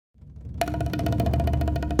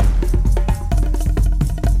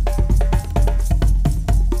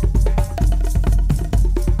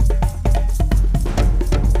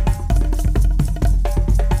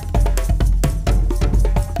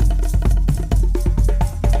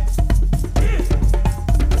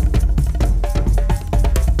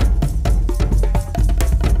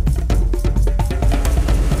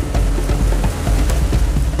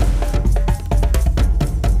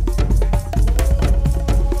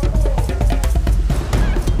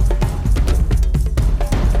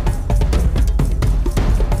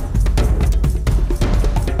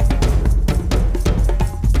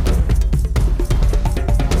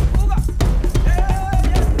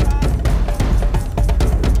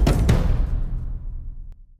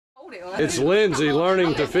It's Lindsay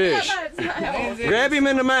learning to fish. Grab him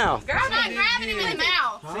in the mouth. Girl, not grabbing him in the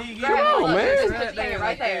mouth. Come on, man.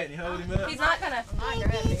 Right there. He's not gonna.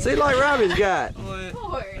 See, like Robbie's got.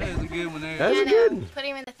 That's a good one there. That's a good one. Put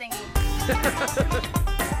him in the thingy.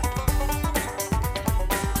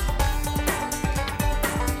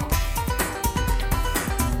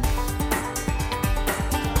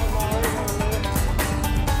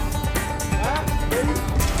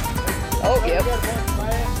 Oh, yep.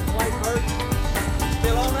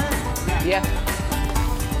 Still on there? Yeah.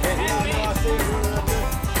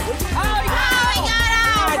 Oh, he got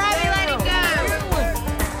out! Robbie, let him go.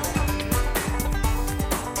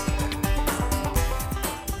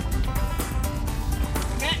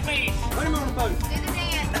 Catfish. Put him on the boat. Do the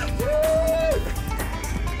dance.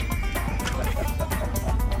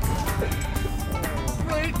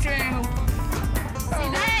 Great channel. See,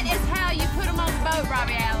 that is how you put him on the boat,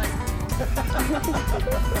 Robbie Allen.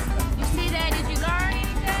 You see that? Did you learn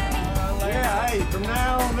anything? Yeah, hey, from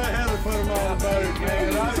now on, let Heather put them on the boat,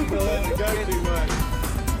 man. I just don't let it go too much.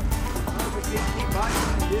 Keep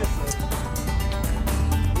biting this,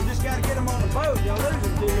 you just got to get them on the boat. Y'all lose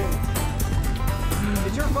in 2 minutes.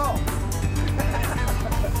 It's your fault.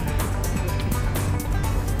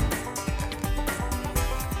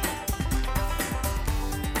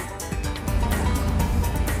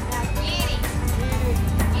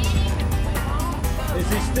 Is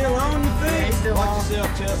he still on, you think? He's still Watch on. yourself,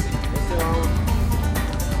 Chelsea. He's still on.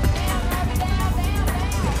 Down, Robbie, down, down,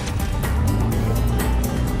 down.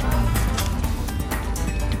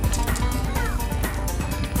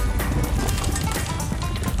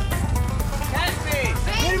 Catfish.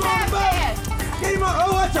 Big Get him on the boat. catfish. Get him on.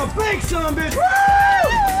 Oh, that's a big son of a bitch. Woo!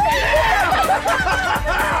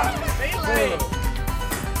 Hey.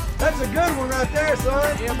 That's a good one right there,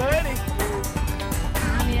 son. Yeah, buddy.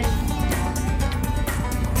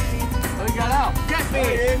 What you got out?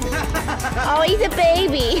 Catfish. Oh, he's a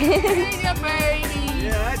baby. He's a baby.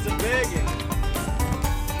 Yeah, that's a big one.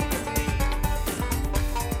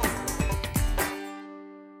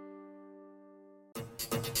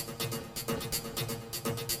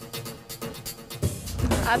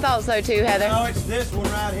 I thought so too, Heather. No, it's this one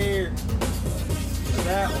right here. It's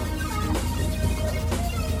that one.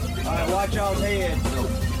 All right, watch y'all's heads.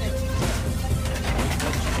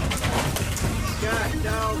 Got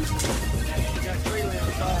dog. Got tree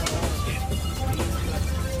limbs all on.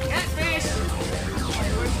 Catfish.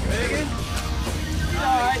 Big one?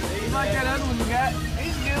 Alright. You like that other one you got?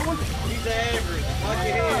 He's a good one. He's average. Watch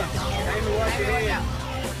your head. Amy, watch your head.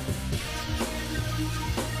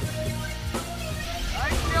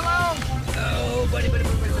 Alright, still on. Oh, buddy.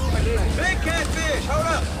 Big catfish. Hold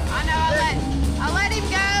up. I know, I let him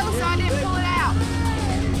go, so I didn't pull it out.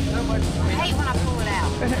 I hate when I pull it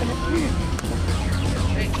out.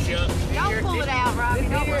 Don't pull it out, Robbie.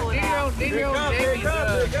 Don't pull it out. Here it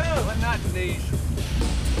comes. But not these.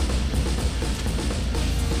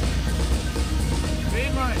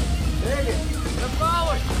 Big one. Dig it. Look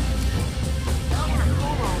forward.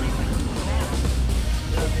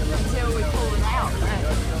 Until we pull it out.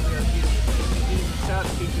 Stop,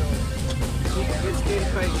 keep going. Get steady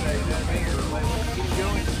pace, baby. Keep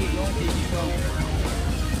going, keep going.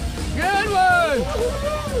 Good one!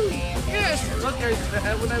 Yes! Look, there's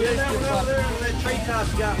that one over Yeah, that one over there. there on that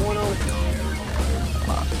treetop's got one on it.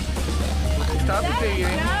 Stop the pig, No,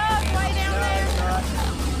 it's way down there.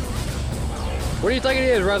 What do you think it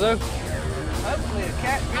is, Razzo? Hopefully a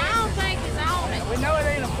catfish. I don't think it's on it. We know it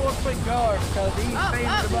ain't a 4-foot guard because he's feeding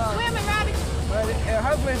the He's bottom. swimming, Robbie. But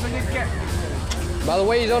hopefully it's a good catfish. By the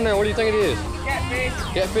way he's on there, what do you think it is? Catfish.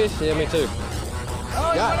 Catfish? Yeah, me too.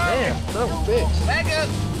 Oh, God damn, son of a bitch. Back up.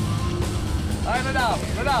 All right, let off.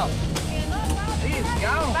 He is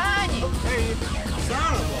gone. Behind you. There he is.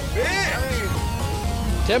 Son of a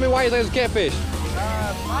bitch. Tell me why you think it's a catfish.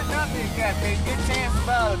 Might not be a catfish. Good chance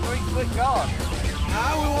about a 3-foot guard.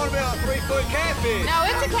 Now we want to be on a 3-foot catfish. No,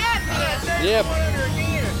 it's a catfish. Yeah. One under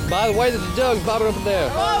again. By the way that the jug's bobbing up and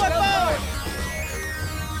down. Forward.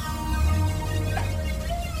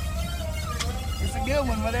 It's a good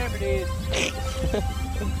one, whatever it is.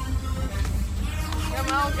 Come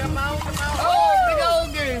on. Oh, big old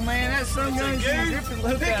goose, man. That sun gun is dripping.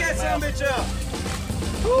 Look Pick at that it, son of a man. bitch up.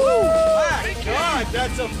 Woo! My God,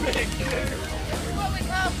 that's a big goose. That's what we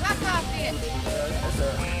call catfish.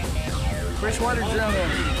 Freshwater drum.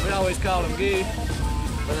 We always call them goose.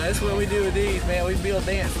 But that's what we do with these, man. We build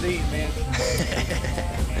dance with these, man.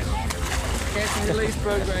 Catch and release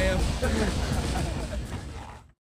program.